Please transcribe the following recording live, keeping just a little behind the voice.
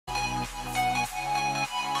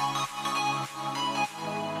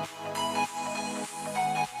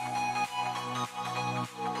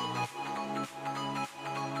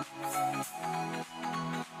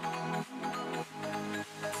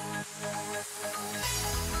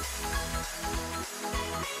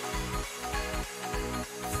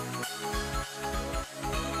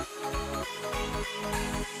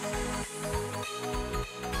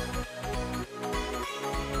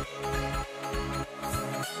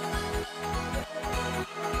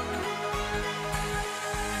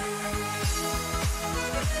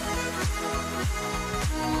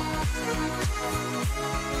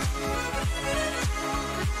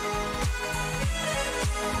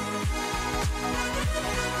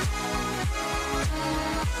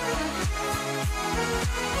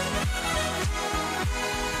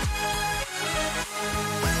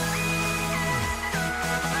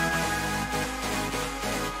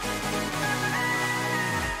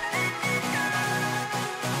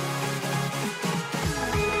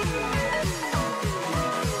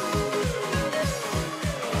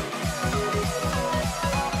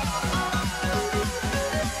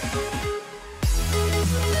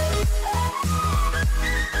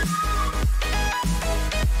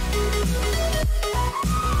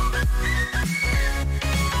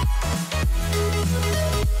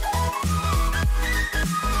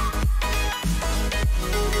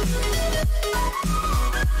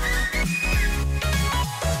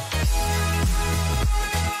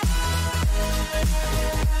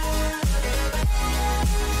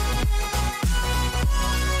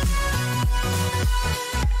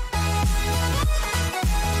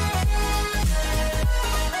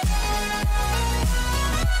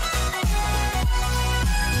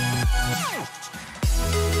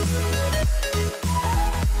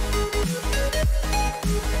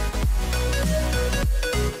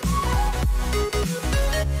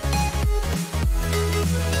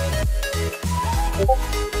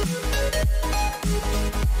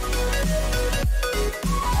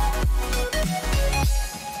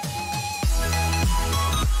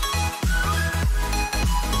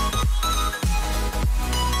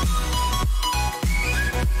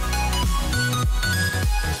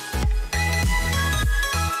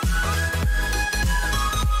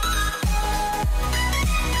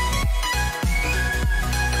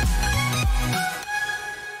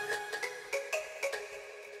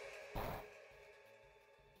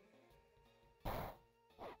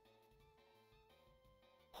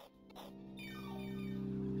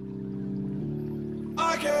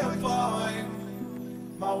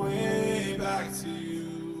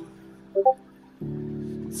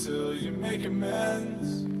Until you make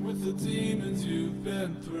amends with the demons you've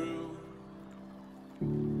been through.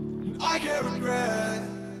 And I can't regret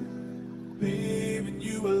leaving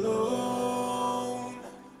you alone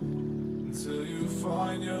until you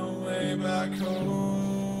find your way back home.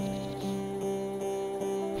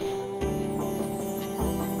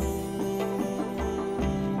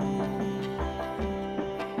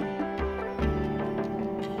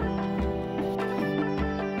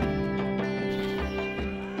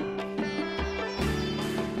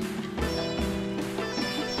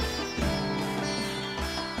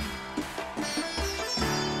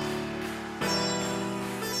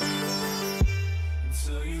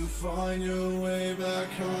 Find your way back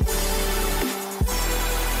home.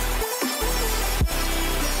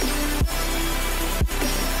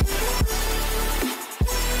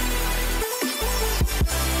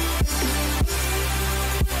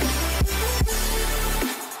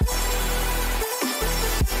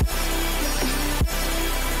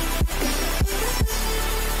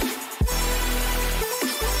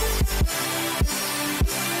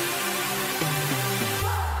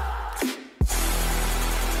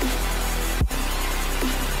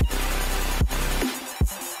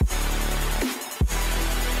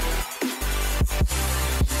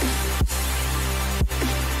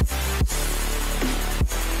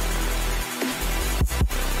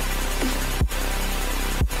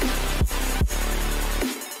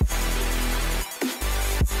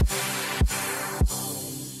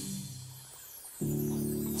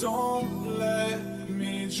 Don't let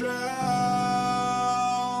me drown.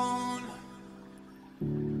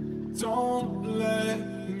 Don't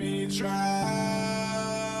let me drown.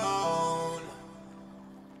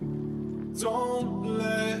 Don't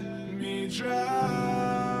let me drown.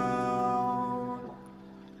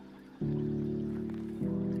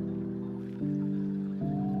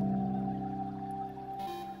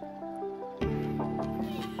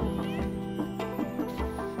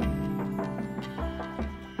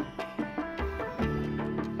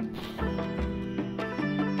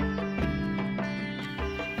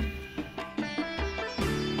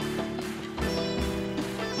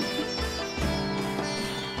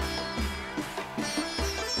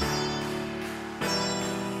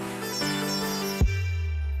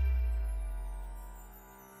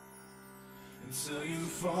 Until you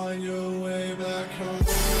find your way back home.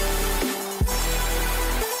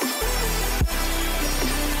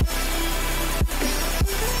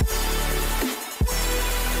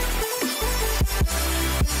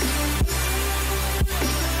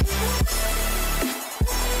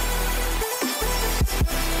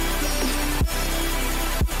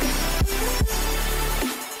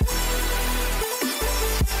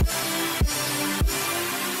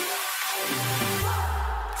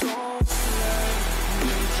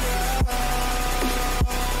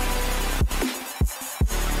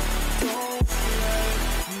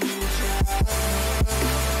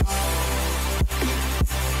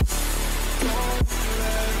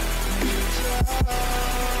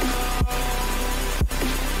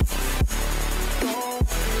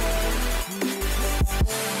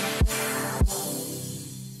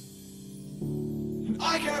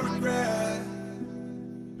 I can't regret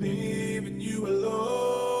leaving you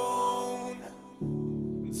alone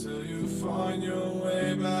until you find your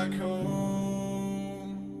way back home.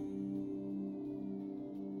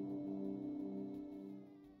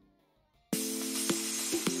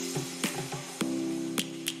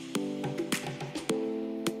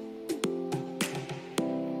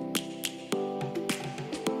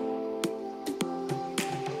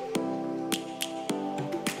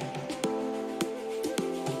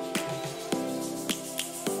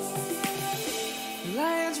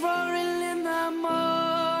 Lions roaring in the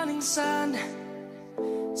morning sun,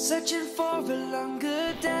 searching for a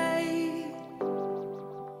longer day.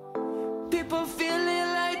 People feeling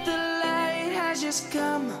like the light has just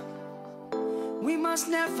come. We must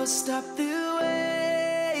never stop the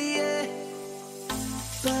way.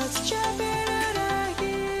 Birds jumping and I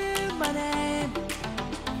hear my name,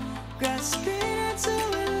 grasping into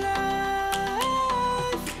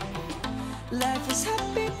life. Life is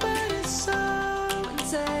happy but it's so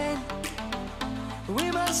insane.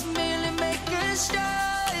 We must merely make a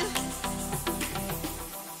start.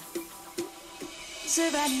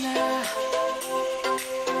 Savannah,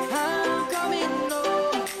 I'm coming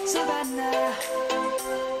home. Savannah,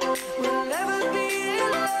 we'll never be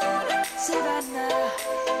alone. Savannah,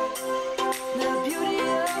 the beauty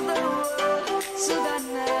of the world.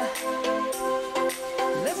 Savannah,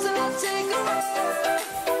 let's all take a walk.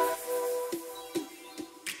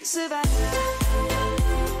 Savannah,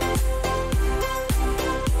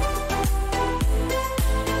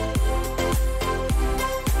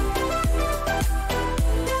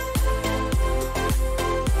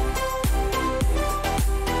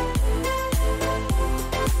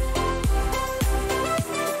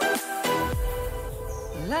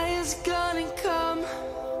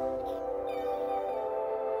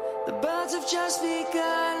 roads have just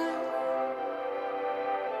begun.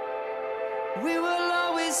 We will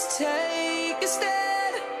always take a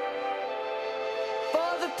stand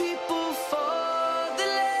for the people, for the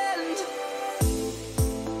land.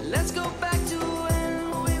 Let's go back to when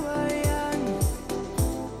we were young.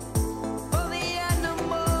 For the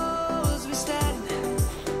animals we stand.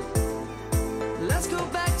 Let's go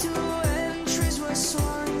back to when trees were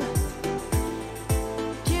swung.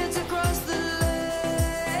 Kids across the land.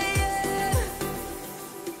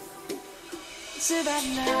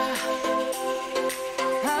 Savannah,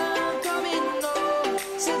 I'm coming home.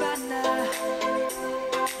 Savannah,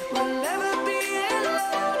 we'll never be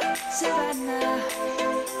alone. Savannah,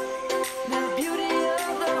 the beauty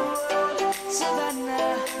of the world. Savannah,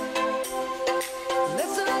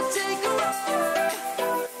 let's all take a walk.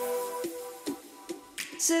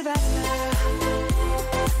 Savannah,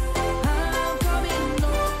 I'm coming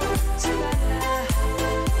home. Savannah,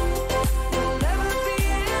 we'll never be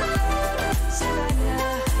alone. Savannah,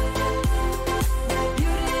 the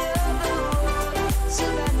beauty of the world.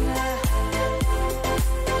 Savannah,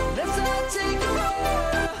 let's all take a walk.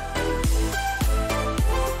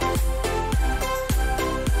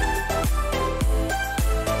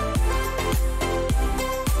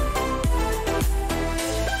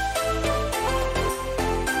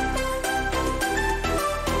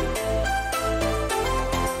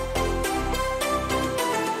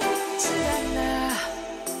 Savannah,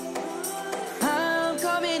 I'm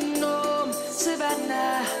coming home.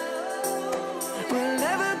 Savannah, we'll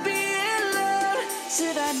never be alone.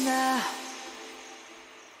 Savannah.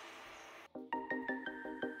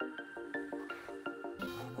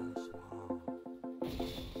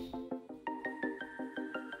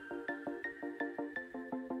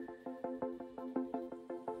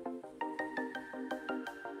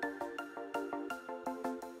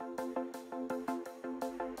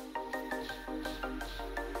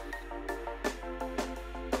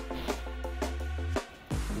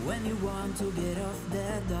 When you want to get off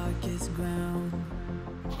the darkest ground,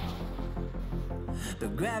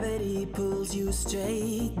 but gravity pulls you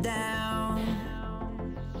straight down.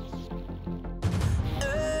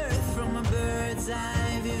 Earth from a bird's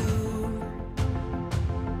eye view.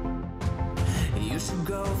 You should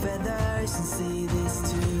grow feathers and see this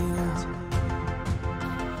too.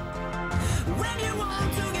 When you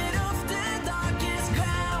want to get off the darkest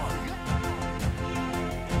ground,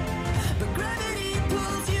 but gravity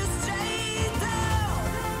pulls you straight down.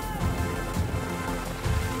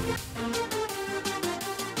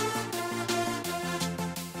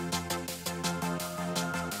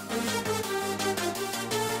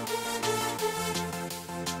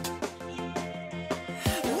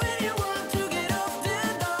 When you want to get off the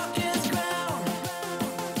darkest ground,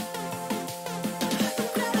 but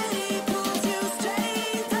gravity pulls you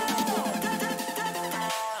straight down.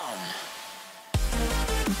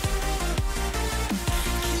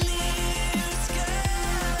 Clear sky.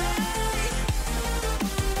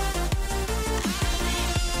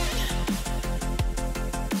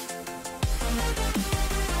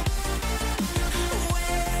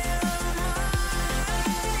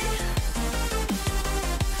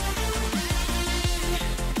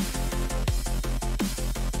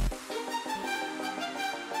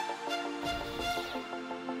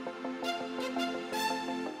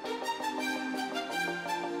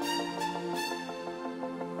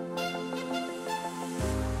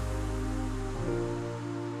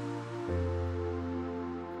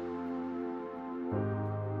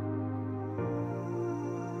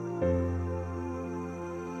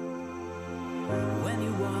 When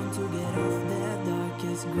you want to get off the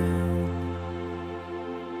darkest ground,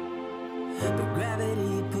 but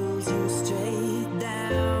gravity pulls you straight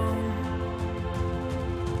down.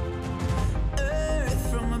 Earth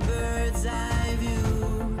from a bird's eye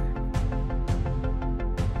view.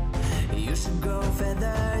 You should grow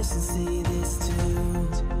feathers and see this too.